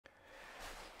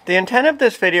The intent of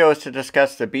this video is to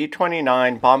discuss the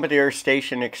B-29 Bombardier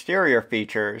station exterior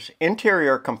features,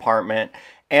 interior compartment,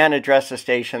 and address the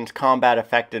station's combat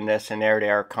effectiveness in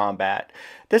air-to-air combat.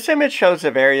 This image shows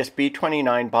the various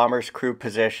B-29 bomber's crew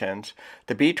positions.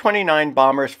 The B-29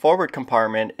 bomber's forward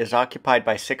compartment is occupied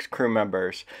by 6 crew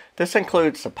members. This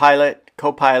includes the pilot,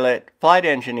 co-pilot, flight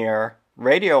engineer,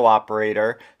 radio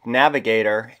operator,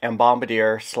 navigator, and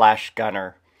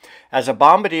bombardier/gunner. As a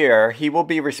bombardier, he will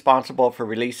be responsible for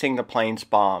releasing the plane's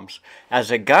bombs.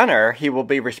 As a gunner, he will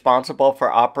be responsible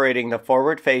for operating the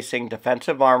forward-facing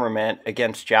defensive armament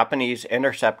against Japanese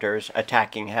interceptors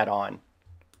attacking head-on.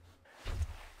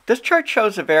 This chart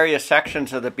shows the various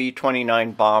sections of the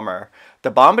B-29 bomber.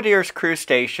 The Bombardier's crew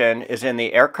station is in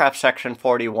the aircraft section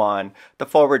 41, the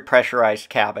forward pressurized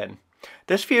cabin.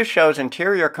 This view shows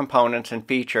interior components and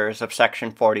features of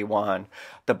section 41.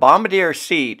 The Bombardier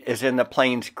seat is in the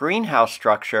plane's greenhouse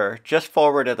structure just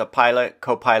forward of the pilot,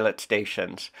 co-pilot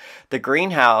stations. The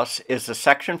greenhouse is the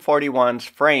section 41's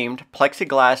framed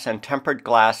plexiglass and tempered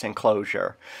glass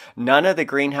enclosure. None of the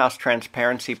greenhouse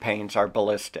transparency panes are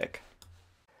ballistic.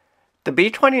 The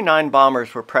B-29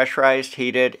 bombers were pressurized,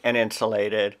 heated, and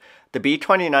insulated. The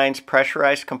B-29's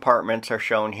pressurized compartments are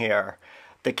shown here.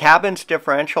 The cabin's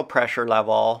differential pressure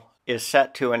level is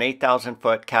set to an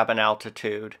 8,000-foot cabin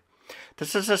altitude.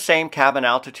 This is the same cabin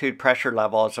altitude pressure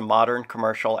level as a modern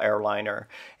commercial airliner.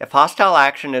 If hostile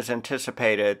action is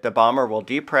anticipated, the bomber will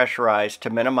depressurize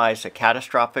to minimize a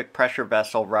catastrophic pressure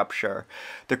vessel rupture.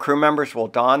 The crew members will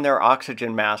don their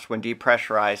oxygen masks when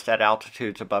depressurized at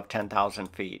altitudes above 10,000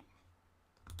 feet.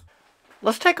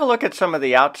 Let's take a look at some of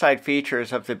the outside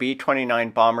features of the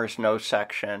B-29 bomber's nose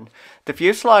section. The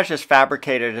fuselage is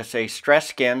fabricated as a stress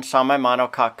skin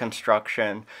semi-monocoque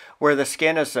construction, where the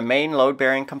skin is the main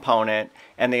load-bearing component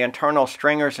and the internal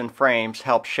stringers and frames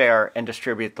help share and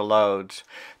distribute the loads.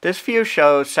 This view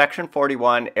shows section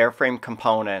 41 airframe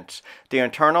components. The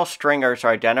internal stringers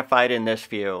are identified in this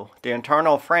view. The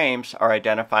internal frames are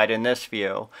identified in this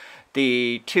view.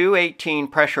 The 218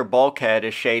 pressure bulkhead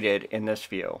is shaded in this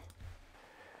view.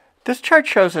 This chart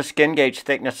shows the skin gauge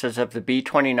thicknesses of the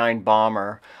B-29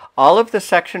 bomber. All of the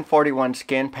section 41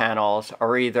 skin panels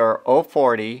are either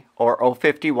 040 or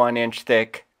 051 inch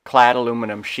thick clad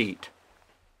aluminum sheet.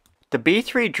 The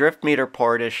B-3 drift meter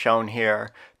port is shown here.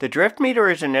 The drift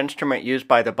meter is an instrument used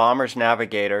by the bomber's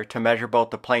navigator to measure both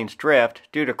the plane's drift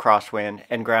due to crosswind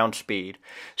and ground speed.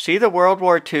 See the World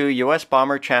War II U.S.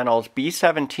 Bomber Channel's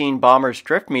B-17 bomber's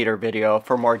drift meter video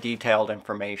for more detailed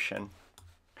information.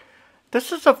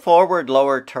 This is a forward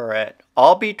lower turret.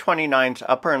 All B-29's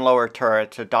upper and lower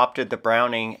turrets adopted the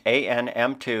Browning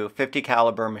AN-M2 50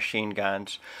 caliber machine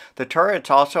guns. The turrets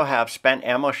also have spent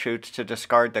ammo chutes to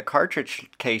discard the cartridge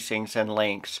casings and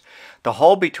links. The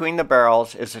hole between the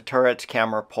barrels is the turret's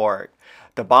camera port.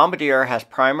 The Bombardier has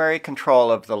primary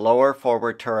control of the lower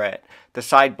forward turret. The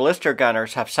side blister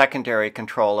gunners have secondary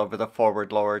control over the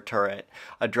forward lower turret.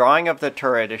 A drawing of the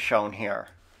turret is shown here.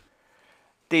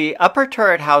 The upper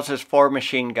turret houses 4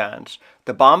 machine guns.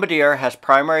 The Bombardier has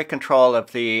primary control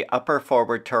of the upper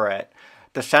forward turret.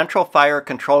 The central fire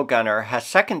control gunner has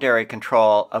secondary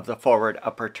control of the forward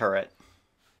upper turret.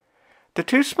 The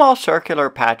 2 small circular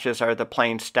patches are the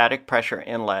plane's static pressure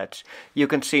inlets. You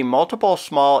can see multiple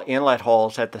small inlet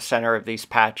holes at the center of these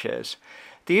patches.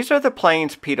 These are the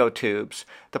plane's pitot tubes.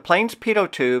 The plane's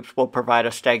pitot tubes will provide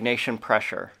a stagnation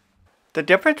pressure. The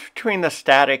difference between the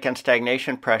static and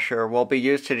stagnation pressure will be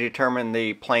used to determine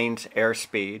the plane's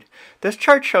airspeed. This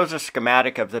chart shows a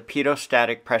schematic of the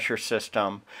Pitostatic pressure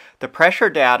system. The pressure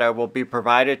data will be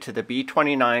provided to the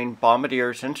B-29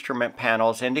 Bombardier's instrument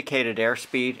panel's indicated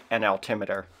airspeed and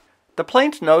altimeter. The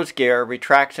plane's nose gear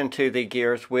retracts into the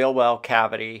gear's wheel well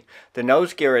cavity. The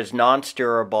nose gear is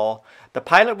non-steerable. The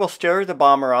pilot will steer the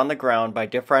bomber on the ground by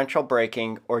differential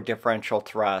braking or differential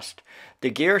thrust. The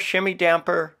gear shimmy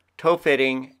damper, toe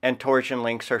fitting, and torsion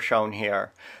links are shown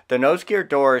here. The nose gear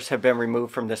doors have been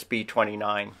removed from this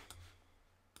B-29.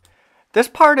 This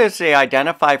part is the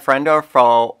Identify Friend or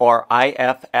Foe, or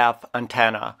IFF,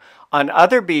 antenna. On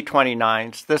other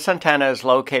B-29s, this antenna is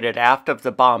located aft of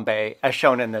the bomb bay, as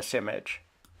shown in this image.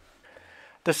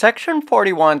 The section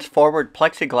 41's forward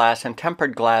plexiglass and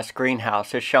tempered glass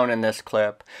greenhouse is shown in this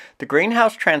clip. The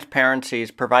greenhouse transparencies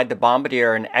provide the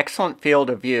Bombardier an excellent field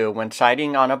of view when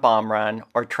sighting on a bomb run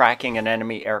or tracking an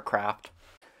enemy aircraft.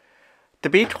 The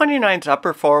B-29's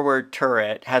upper forward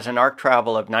turret has an arc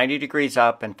travel of 90 degrees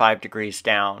up and 5 degrees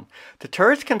down. The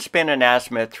turrets can spin in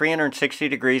azimuth 360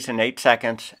 degrees in 8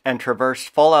 seconds and traverse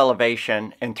full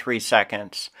elevation in 3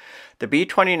 seconds. The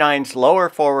B-29's lower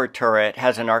forward turret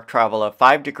has an arc travel of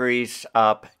 5 degrees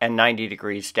up and 90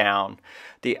 degrees down.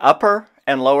 The upper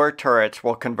and lower turrets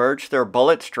will converge their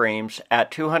bullet streams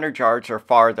at 200 yards or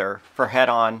farther for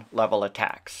head-on level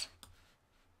attacks.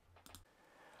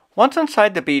 Once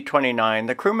inside the B-29,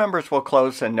 the crew members will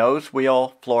close the nose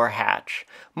wheel floor hatch.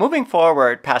 Moving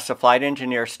forward past the flight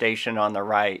engineer station on the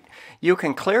right, you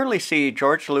can clearly see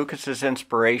George Lucas's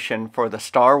inspiration for the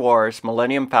Star Wars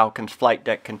Millennium Falcon's flight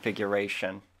deck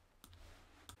configuration.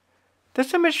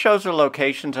 This image shows the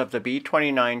locations of the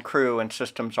B-29 crew and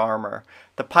systems armor.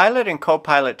 The pilot and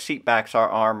co-pilot seatbacks are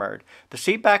armored. The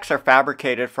seatbacks are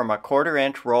fabricated from a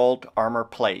 1/4-inch rolled armor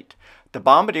plate. The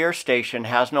Bombardier station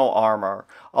has no armor,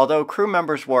 although crew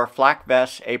members wore flak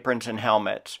vests, aprons, and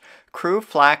helmets. Crew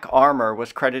flak armor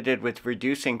was credited with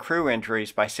reducing crew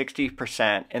injuries by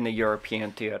 60% in the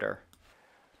European theater.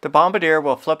 The Bombardier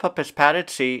will flip up his padded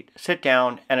seat, sit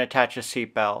down, and attach a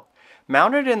seatbelt.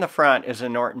 Mounted in the front is a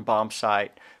Norton bomb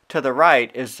sight. To the right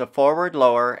is the forward,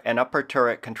 lower, and upper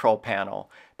turret control panel.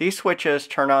 These switches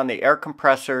turn on the air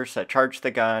compressors that charge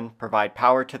the gun, provide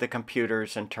power to the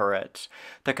computers and turrets.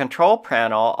 The control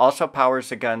panel also powers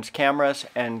the gun's cameras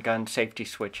and gun safety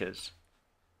switches.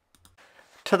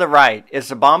 To the right is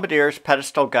the Bombardier's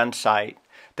pedestal gun sight.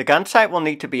 The gun sight will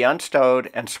need to be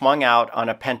unstowed and swung out on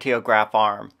a pantograph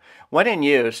arm. When in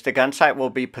use, the gun sight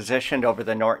will be positioned over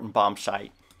the Norton bomb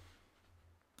sight.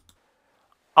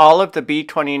 All of the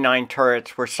B-29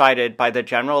 turrets were sighted by the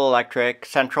General Electric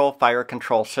Central Fire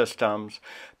Control Systems.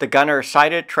 The gunner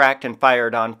sighted, tracked, and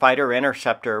fired on fighter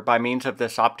interceptor by means of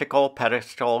this optical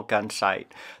pedestal gun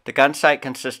sight. The gun sight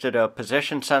consisted of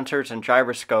position sensors and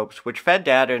gyroscopes, which fed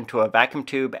data into a vacuum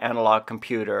tube analog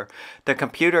computer. The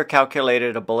computer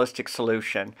calculated a ballistic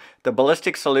solution. The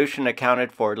ballistic solution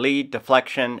accounted for lead,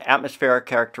 deflection, atmospheric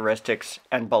characteristics,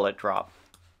 and bullet drop.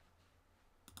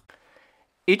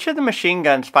 Each of the machine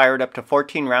guns fired up to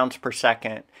 14 rounds per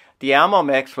second. The ammo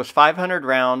mix was 500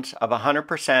 rounds of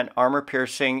 100%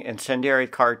 armor-piercing incendiary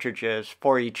cartridges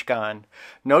for each gun.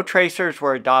 No tracers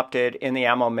were adopted in the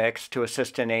ammo mix to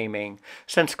assist in aiming.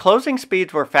 Since closing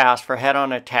speeds were fast for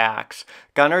head-on attacks,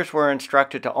 gunners were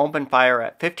instructed to open fire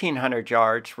at 1,500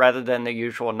 yards rather than the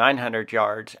usual 900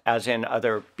 yards, as in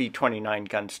other B-29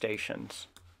 gun stations.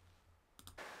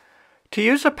 To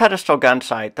use a pedestal gun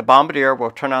sight, the Bombardier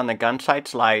will turn on the gun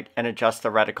sight's light and adjust the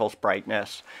reticle's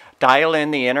brightness. Dial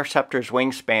in the interceptor's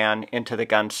wingspan into the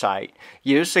gun sight.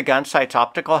 Use the gun sight's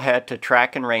optical head to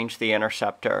track and range the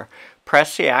interceptor.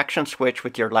 Press the action switch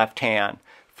with your left hand.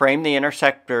 Frame the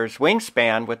interceptor's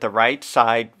wingspan with the right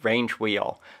side range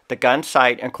wheel. The gun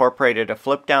sight incorporated a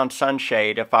flip-down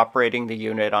sunshade if operating the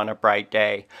unit on a bright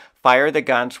day. Fire the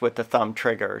guns with the thumb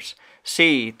triggers.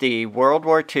 See the World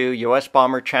War II U.S.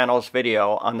 Bomber Channel's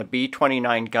video on the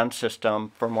B-29 gun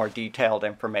system for more detailed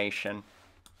information.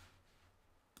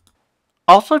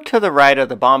 Also to the right of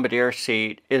the Bombardier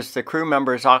seat is the crew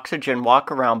member's oxygen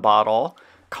walk-around bottle,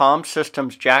 comm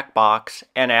systems jack box,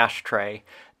 and ashtray.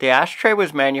 The ashtray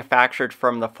was manufactured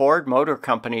from the Ford Motor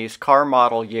Company's car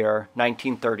model year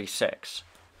 1936.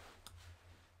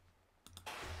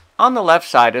 On the left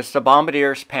side is the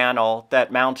Bombardier's panel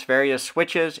that mounts various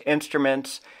switches,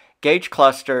 instruments, gauge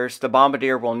clusters the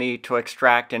Bombardier will need to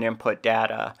extract and input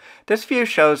data. This view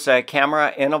shows the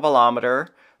camera intervalometer,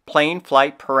 plane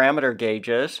flight parameter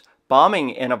gauges,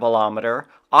 bombing intervalometer,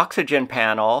 oxygen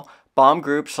panel, bomb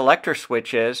group selector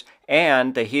switches,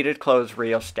 and the heated closed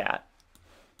rheostat.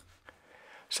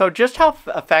 So just how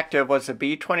effective was the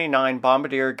B-29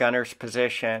 Bombardier gunner's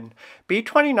position?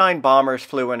 B-29 bombers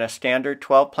flew in a standard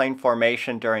 12-plane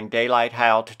formation during daylight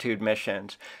high-altitude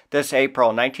missions. This April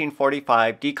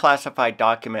 1945 declassified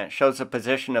document shows the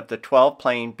position of the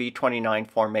 12-plane B-29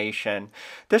 formation.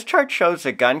 This chart shows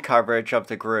the gun coverage of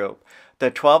the group. The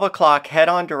 12 o'clock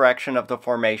head-on direction of the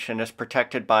formation is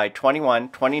protected by 21,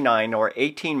 29, or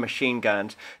 18 machine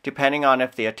guns, depending on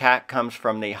if the attack comes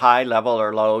from the high, level,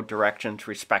 or low directions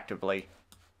respectively.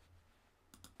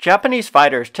 Japanese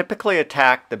fighters typically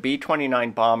attacked the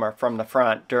B-29 bomber from the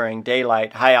front during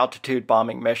daylight high-altitude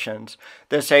bombing missions.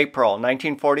 This April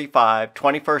 1945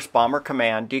 21st Bomber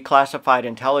Command declassified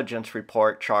intelligence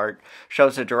report chart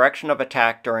shows the direction of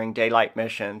attack during daylight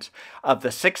missions. Of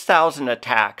the 6,000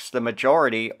 attacks, the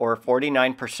majority, or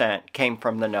 49%, came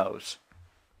from the nose.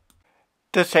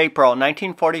 This April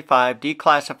 1945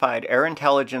 declassified air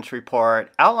intelligence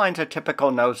report outlines a typical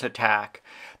nose attack.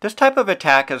 This type of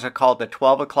attack is called the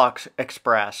 12 o'clock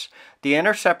express. The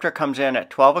interceptor comes in at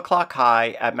 12 o'clock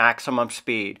high at maximum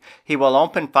speed. He will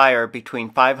open fire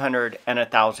between 500 and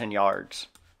 1,000 yards.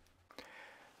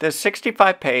 The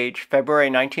 65-page February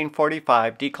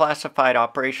 1945 Declassified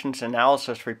Operations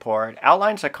Analysis Report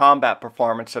outlines the combat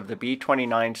performance of the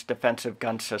B-29's defensive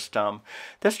gun system.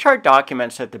 This chart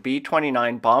documents that the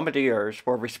B-29 Bombardiers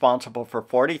were responsible for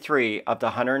 43 of the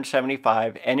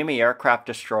 175 enemy aircraft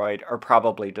destroyed or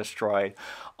probably destroyed.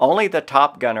 Only the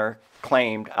top gunner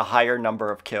claimed a higher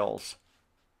number of kills.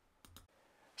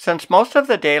 Since most of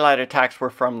the daylight attacks were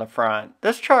from the front,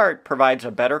 this chart provides a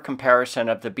better comparison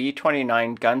of the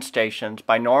B-29 gun stations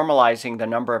by normalizing the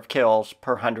number of kills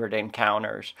per 100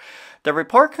 encounters. The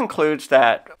report concludes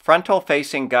that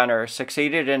frontal-facing gunners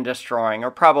succeeded in destroying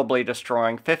or probably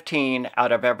destroying 15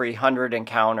 out of every 100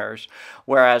 encounters,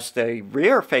 whereas the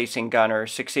rear-facing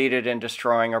gunners succeeded in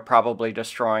destroying or probably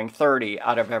destroying 30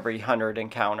 out of every 100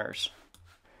 encounters.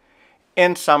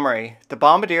 In summary, the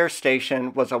Bombardier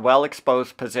station was a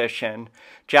well-exposed position.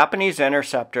 Japanese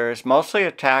interceptors mostly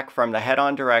attack from the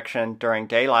head-on direction during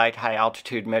daylight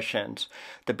high-altitude missions.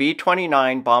 The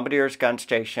B-29 Bombardier's gun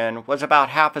station was about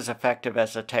half as effective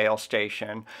as the tail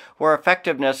station, where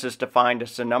effectiveness is defined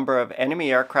as the number of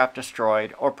enemy aircraft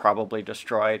destroyed or probably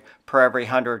destroyed per every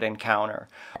 100 encounter.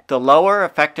 The lower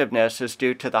effectiveness is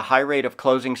due to the high rate of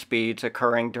closing speeds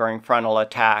occurring during frontal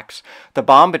attacks, the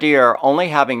Bombardier only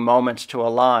having moments to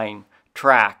align,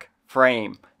 track,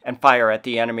 frame, and fire at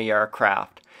the enemy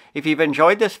aircraft. If you've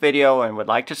enjoyed this video and would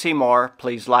like to see more,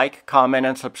 please like, comment,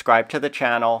 and subscribe to the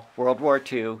channel World War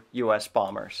II U.S.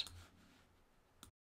 Bombers.